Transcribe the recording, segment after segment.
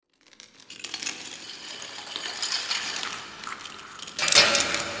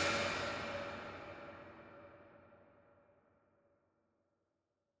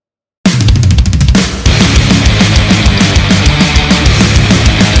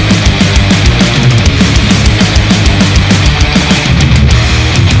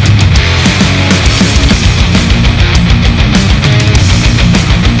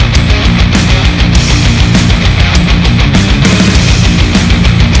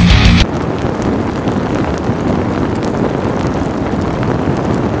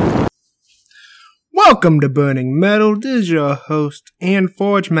Welcome to Burning Metal. This is your host and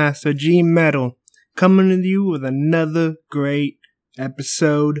Forge Master G Metal, coming to you with another great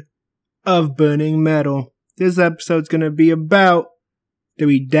episode of Burning Metal. This episode's gonna be about the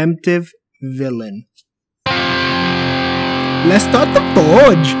redemptive villain. Let's start the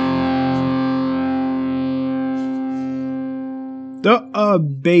Forge! There are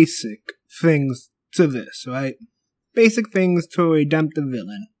basic things to this, right? Basic things to a redemptive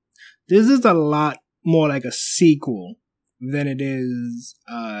villain. This is a lot more like a sequel than it is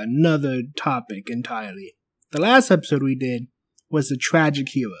another topic entirely. The last episode we did was the tragic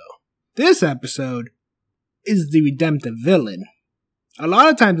hero. This episode is the redemptive villain. A lot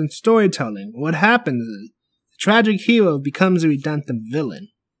of times in storytelling, what happens is the tragic hero becomes a redemptive villain.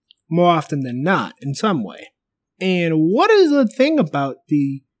 More often than not, in some way. And what is the thing about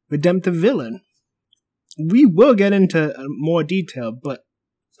the redemptive villain? We will get into more detail, but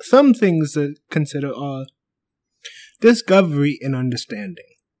some things to consider are discovery and understanding.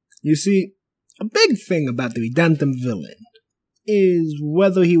 You see, a big thing about the redemptive villain is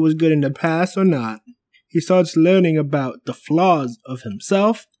whether he was good in the past or not, he starts learning about the flaws of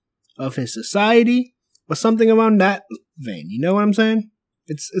himself, of his society, or something around that vein. You know what I'm saying?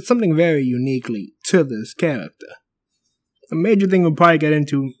 It's something very uniquely to this character. A major thing we'll probably get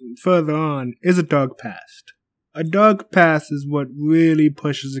into further on is a dark past. A dark past is what really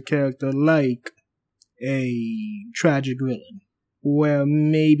pushes a character like a tragic villain, where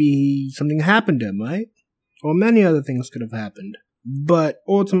maybe something happened to him, right? Or many other things could have happened. But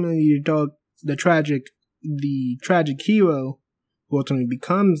ultimately, the tragic hero who ultimately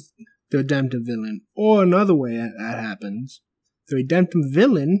becomes the redemptive villain, or another way that happens, the redemptive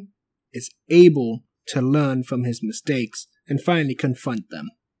villain is able to learn from his mistakes and finally confront them.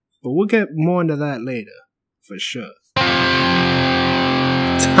 But we'll get more into that later. For sure.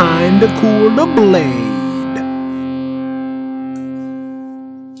 Time to cool the blade.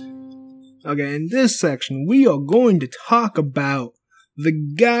 Okay, in this section, we are going to talk about the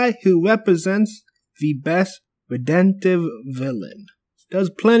guy who represents the best redemptive villain.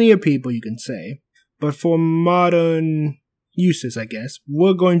 There's plenty of people you can say, but for modern uses, I guess,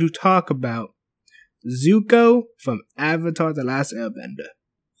 we're going to talk about Zuko from Avatar: The Last Airbender.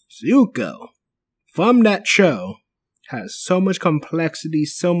 Zuko, from that show, has so much complexity,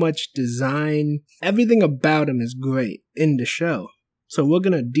 so much design. Everything about him is great in the show. So we're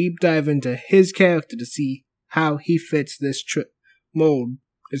going to deep dive into his character to see how he fits this mold.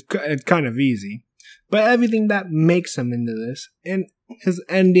 It's kind of easy. But everything that makes him into this, and his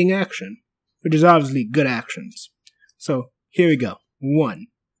ending action, which is obviously good actions. So here we go. 1.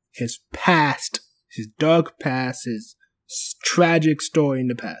 His past, his dark past, his tragic story in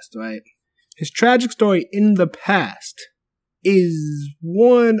the past, right? His tragic story in the past is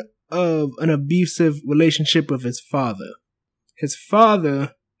one of an abusive relationship with his father. His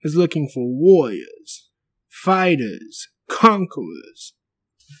father is looking for warriors, fighters, conquerors.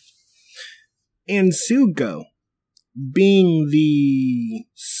 And Zuko, being the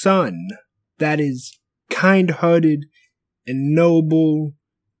son that is kind-hearted and noble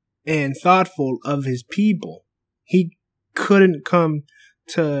and thoughtful of his people, he couldn't come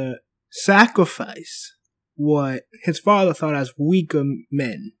to sacrifice what his father thought as weaker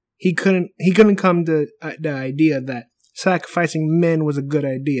men. He couldn't come to the idea that sacrificing men was a good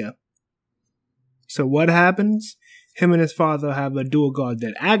idea. So what happens? Him and his father have a duel called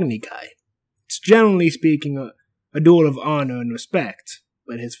the Agni Kai. It's generally speaking a duel of honor and respect,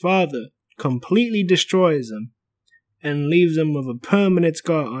 but his father completely destroys him and leaves him with a permanent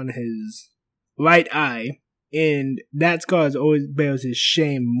scar on his right eye. And that scar always bears his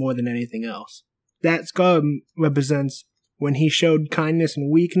shame more than anything else. That scar represents when he showed kindness and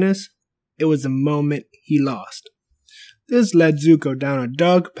weakness, it was the moment he lost. This led Zuko down a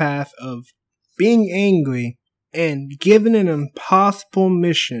dark path of being angry and given an impossible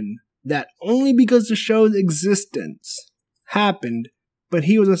mission that only because the show's existence happened, but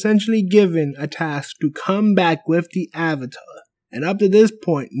he was essentially given a task to come back with the Avatar. And up to this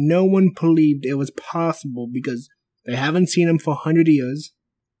point, no one believed it was possible because they haven't seen him for 100 years,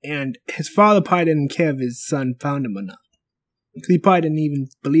 and his father probably didn't care if his son found him or not. He probably didn't even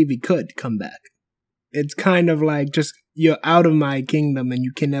believe he could come back. It's kind of like just, you're out of my kingdom and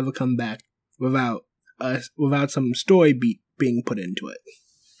you can never come back without some story beat being put into it.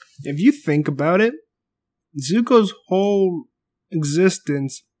 If you think about it, Zuko's whole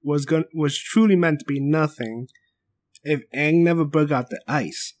existence was truly meant to be nothing if Aang never broke out the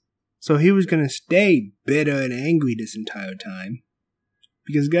ice. So he was going to stay bitter and angry this entire time.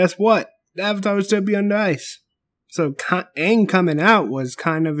 Because guess what? The Avatar would still be under ice. So Aang coming out was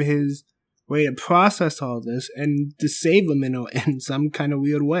kind of his way to process all this and to save him in some kind of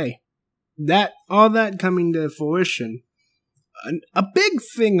weird way. All that coming to fruition. A big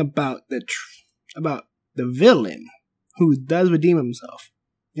thing about the villain who does redeem himself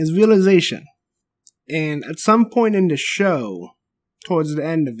is realization. And at some point in the show, towards the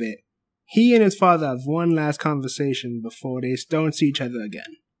end of it, he and his father have one last conversation before they don't see each other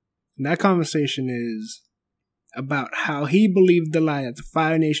again. And that conversation is about how he believed the lie that the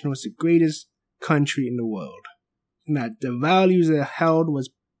Fire Nation was the greatest country in the world. And that the values it held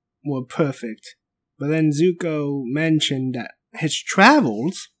were perfect. But then Zuko mentioned that his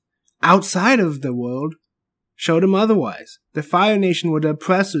travels outside of the world showed him otherwise. The Fire Nation were the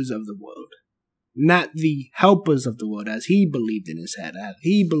oppressors of the world, not the helpers of the world, as he believed in his head. As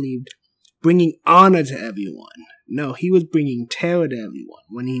he believed bringing honor to everyone. No, he was bringing terror to everyone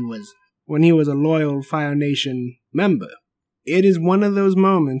when he was a loyal Fire Nation member. It is one of those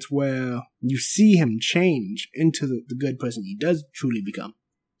moments where you see him change into the good person he does truly become.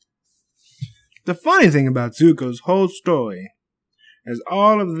 The funny thing about Zuko's whole story is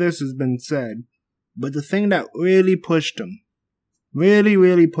all of this has been said, but the thing that really pushed him,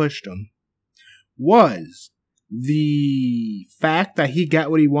 really pushed him, was the fact that he got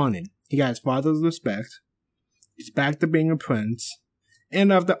what he wanted. He got his father's respect. He's back to being a prince.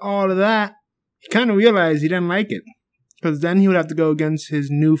 And after all of that, he kind of realized he didn't like it. Because then he would have to go against his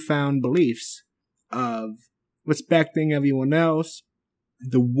newfound beliefs of respecting everyone else.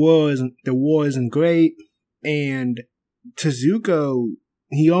 The war isn't great. And to Zuko,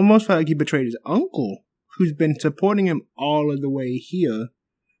 he almost felt like he betrayed his uncle, who's been supporting him all of the way here,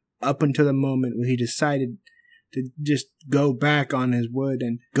 up until the moment when he decided to just go back on his word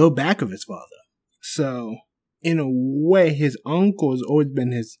and go back with his father. So, in a way, his uncle's always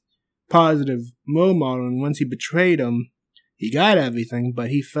been his positive role model, and once he betrayed him, he got everything, but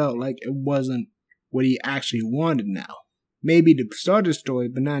he felt like it wasn't what he actually wanted now. Maybe to start the story,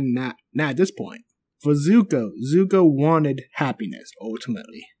 but not at this point. For Zuko wanted happiness,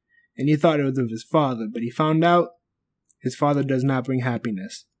 ultimately. And he thought it was with his father, but he found out his father does not bring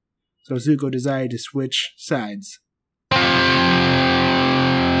happiness. So Zuko decided to switch sides. Time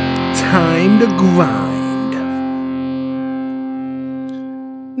to grind.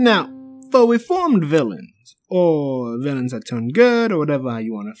 Now, for reformed villains, or villains that turn good, or whatever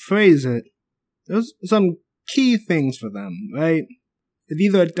you want to phrase it, there's some key things for them, right? It's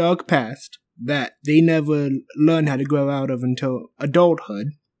either a dark past that they never learn how to grow out of until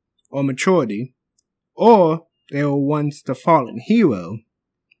adulthood, or maturity, or they were once the fallen hero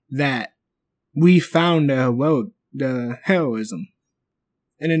that we found the heroism.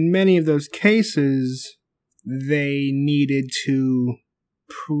 And in many of those cases, they needed to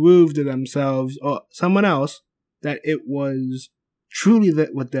prove to themselves or someone else that it was truly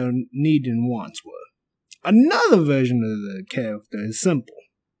what their needs and wants were. Another version of the character is simple.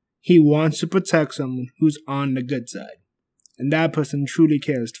 He wants to protect someone who's on the good side, and that person truly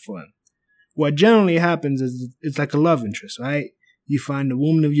cares for him. What generally happens is it's like a love interest, right? You find the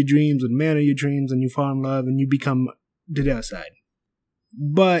woman of your dreams or the man of your dreams, and you fall in love, and you become to their side.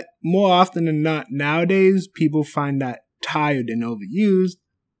 But more often than not, nowadays, people find that tired and overused.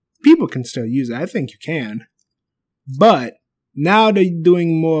 People can still use it. I think you can. But now they're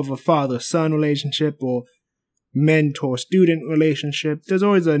doing more of a father-son relationship or mentor-student relationship. There's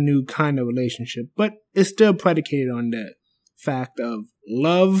always a new kind of relationship, but it's still predicated on the fact of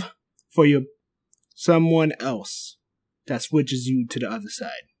love for someone else that switches you to the other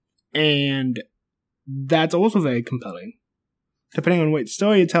side. And that's also very compelling. Depending on what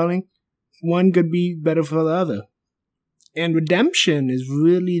story you're telling, one could be better for the other. And redemption is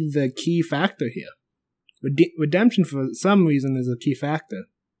really the key factor here. Redemption, for some reason, is a key factor.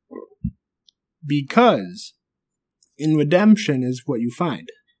 Because in redemption is what you find.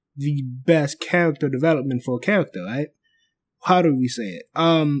 The best character development for a character, right? How do we say it?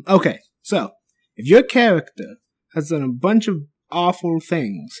 Okay, so, if your character has done a bunch of awful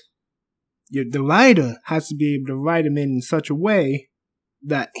things, the writer has to be able to write him in such a way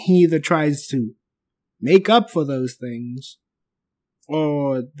that he either tries to make up for those things,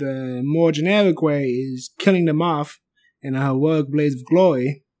 or the more generic way is killing them off in a heroic blaze of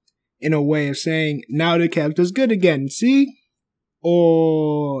glory, in a way of saying, now the character's good again, see?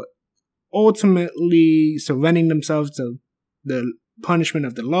 Or ultimately surrendering themselves to the punishment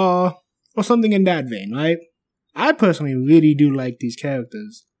of the law, or something in that vein, right? I personally really do like these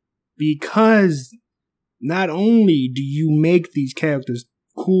characters, because not only do you make these characters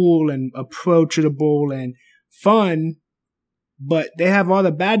cool and approachable and fun, but they have all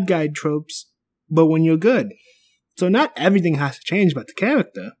the bad guy tropes, but when you're good. So not everything has to change but the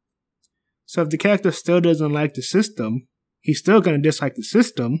character. So if the character still doesn't like the system, he's still going to dislike the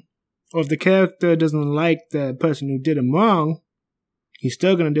system. Or if the character doesn't like the person who did him wrong, he's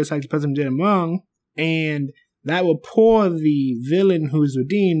still going to dislike the person who did him wrong. And that will pour the villain who's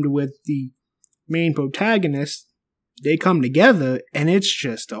redeemed with the main protagonist. They come together, and it's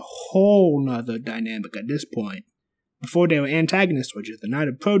just a whole nother dynamic at this point. Before they were antagonists with each other, now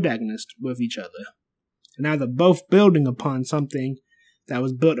they're protagonists with each other. And now they're both building upon something that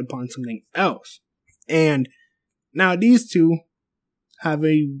was built upon something else. And now these two have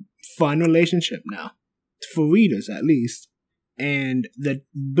a fun relationship now, for readers at least. And the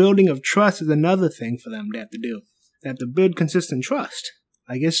building of trust is another thing for them they have to do. They have to build consistent trust.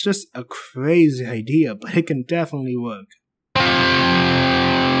 Like, it's just a crazy idea, but it can definitely work. Let's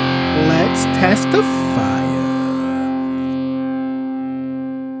test the fire.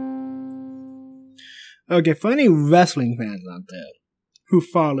 Okay, for any wrestling fans out there who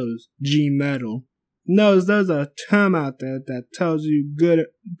follows G-Metal, knows there's a term out there that tells you good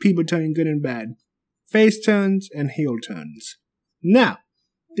people turning good and bad. Face turns and heel turns. Now,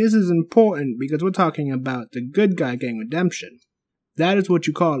 this is important because we're talking about the good guy getting redemption. That is what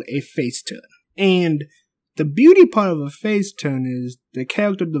you call a face turn. And the beauty part of a face turn is the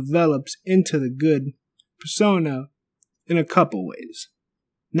character develops into the good persona in a couple ways.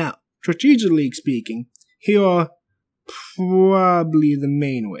 Now, strategically speaking, here are probably the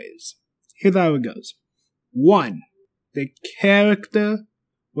main ways. Here's how it goes. 1. The character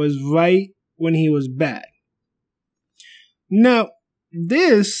was right when he was bad. Now,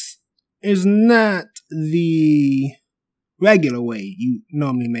 this is not the regular way you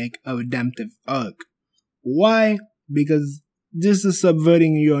normally make a redemptive arc. Why? Because this is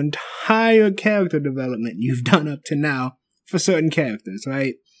subverting your entire character development you've done up to now for certain characters,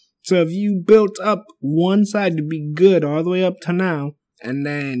 right? So if you built up one side to be good all the way up to now, and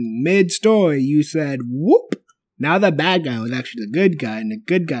then mid-story you said, whoop, now the bad guy was actually the good guy, and the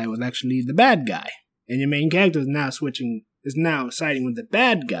good guy was actually the bad guy. And your main character is now siding with the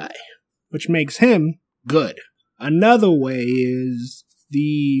bad guy, which makes him good. Another way is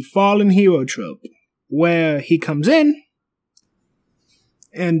the fallen hero trope, where he comes in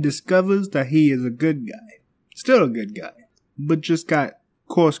and discovers that he is a good guy. Still a good guy, but just got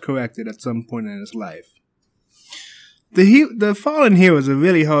course corrected at some point in his life. The fallen hero is a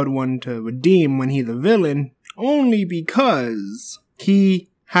really hard one to redeem when he's a villain, only because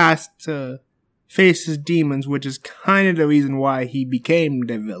he has to face his demons, which is kind of the reason why he became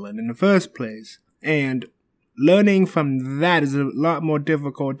the villain in the first place. And learning from that is a lot more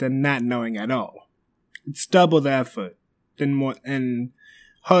difficult than not knowing at all. It's double the effort and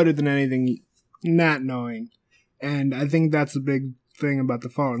harder than anything not knowing. And I think that's a big thing about the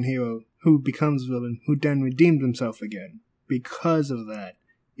fallen hero who becomes villain, who then redeems himself again. Because of that,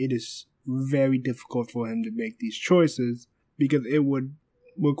 it is very difficult for him to make these choices because it would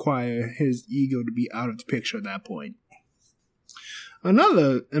require his ego to be out of the picture at that point.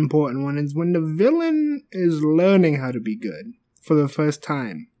 Another important one is when the villain is learning how to be good for the first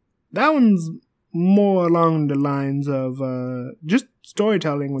time. That one's more along the lines of just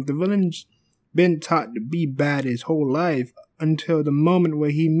storytelling, with the villain's been taught to be bad his whole life until the moment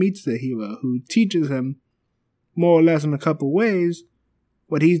where he meets the hero who teaches him more or less in a couple ways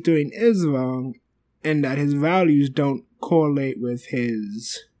what he's doing is wrong and that his values don't correlate with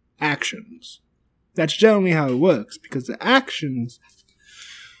his actions. That's generally how it works, because the actions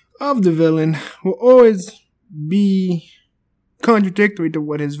of the villain will always be contradictory to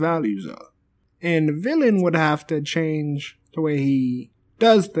what his values are. And the villain would have to change the way he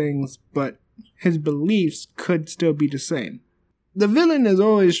does things, but his beliefs could still be the same. The villain is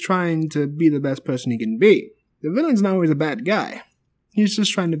always trying to be the best person he can be. The villain's not always a bad guy. He's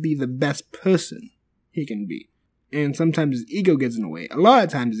just trying to be the best person he can be. And sometimes his ego gets in the way. A lot of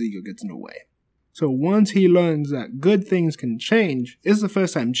times his ego gets in the way. So once he learns that good things can change, it's the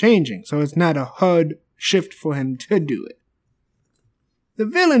first time changing, so it's not a hard shift for him to do it. The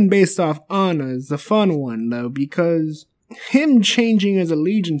villain based off honor is the fun one, though, because him changing his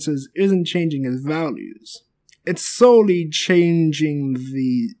allegiances isn't changing his values. It's solely changing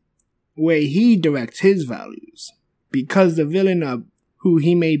the way he directs his values. Because the villain who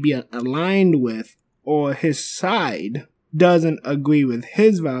he may be aligned with or his side doesn't agree with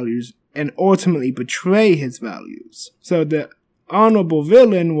his values and ultimately betray his values. So the honorable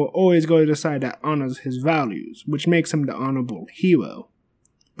villain will always go to the side that honors his values, which makes him the honorable hero.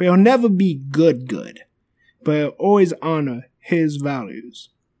 But he'll never be good, but he'll always honor his values.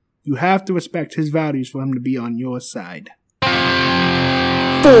 You have to respect his values for him to be on your side.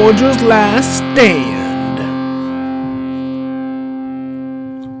 Forger's Last Stand.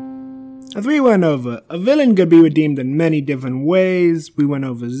 As we went over, a villain could be redeemed in many different ways. We went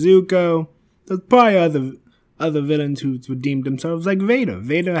over Zuko. There's probably other villains who redeemed themselves, like Vader.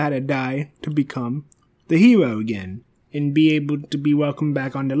 Vader had to die to become the hero again and be able to be welcomed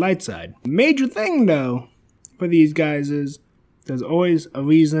back on the light side. The major thing, though, for these guys is there's always a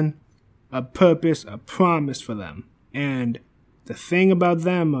reason, a purpose, a promise for them. And the thing about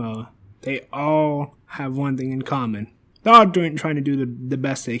them, they all have one thing in common. They're all trying to do the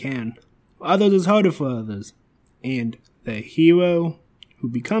best they can. For others, it's harder for others. And the hero who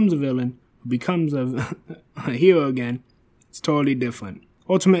becomes a villain, who becomes a hero again, it's totally different.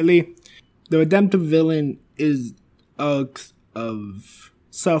 Ultimately, the redemptive villain is acts of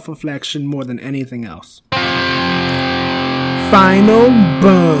self-reflection more than anything else. Final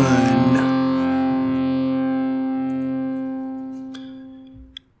burn.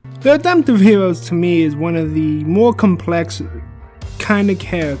 The redemptive heroes to me is one of the more complex kind of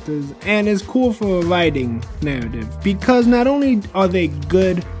characters and is cool for a writing narrative because not only are they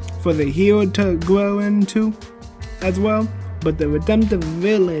good for the hero to grow into as well, but the redemptive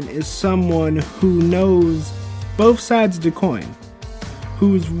villain is someone who knows both sides of the coin,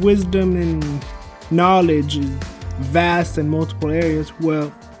 whose wisdom and knowledge is vast in multiple areas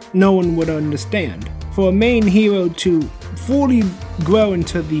where no one would understand. For a main hero to fully grow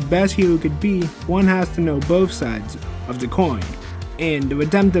into the best hero could be, one has to know both sides of the coin. And the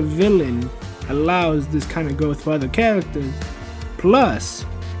redemptive villain allows this kind of growth for other characters. Plus,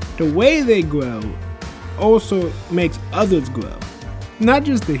 the way they grow also makes others grow. Not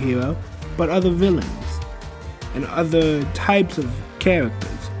just the hero, but other villains and other types of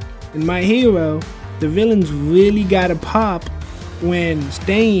characters. In My Hero, the villains really got a pop when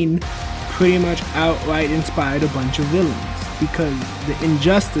Stain pretty much outright inspired a bunch of villains because the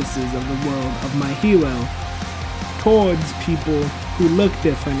injustices of the world of My Hero towards people who look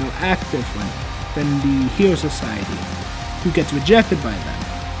different or act different than the Hero Society, who gets rejected by them.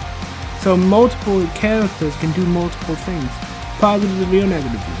 So multiple characters can do multiple things, positively or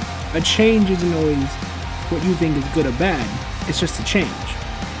negatively. A change isn't always what you think is good or bad, it's just a change.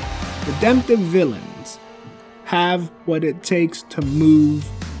 Redemptive villains have what it takes to move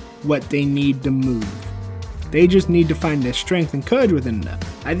what they need to move. They just need to find their strength and courage within them.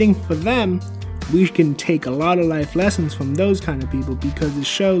 I think for them, we can take a lot of life lessons from those kind of people because it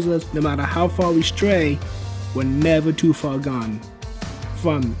shows us no matter how far we stray, we're never too far gone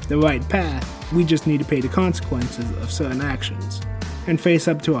from the right path. We just need to pay the consequences of certain actions and face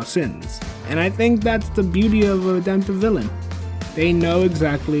up to our sins. And I think that's the beauty of a redemptive villain. They know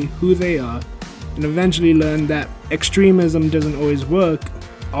exactly who they are and eventually learn that extremism doesn't always work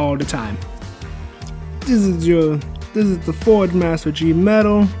all the time. This is the Forge Master G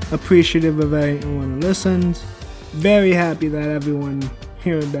Metal. Appreciative of everyone who listens. Very happy that everyone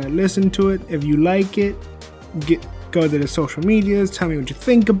here that listened to it. If you like it, go to the social medias. Tell me what you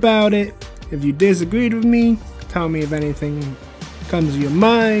think about it. If you disagreed with me, tell me if anything comes to your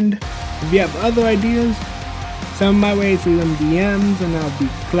mind. If you have other ideas, send my way through them DMs and I'll be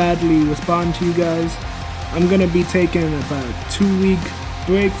gladly respond to you guys. I'm gonna be taking about a 2-week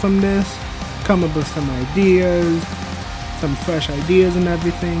break from this. Come up with some ideas, some fresh ideas and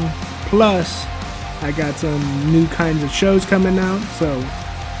everything. Plus, I got some new kinds of shows coming out, so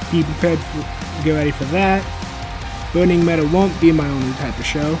be prepared to get ready for that. Burning Metal won't be my only type of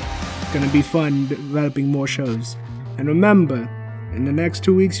show. It's gonna be fun developing more shows. And remember, in the next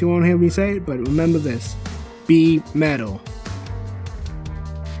 2 weeks you won't hear me say it, but remember this. Be metal.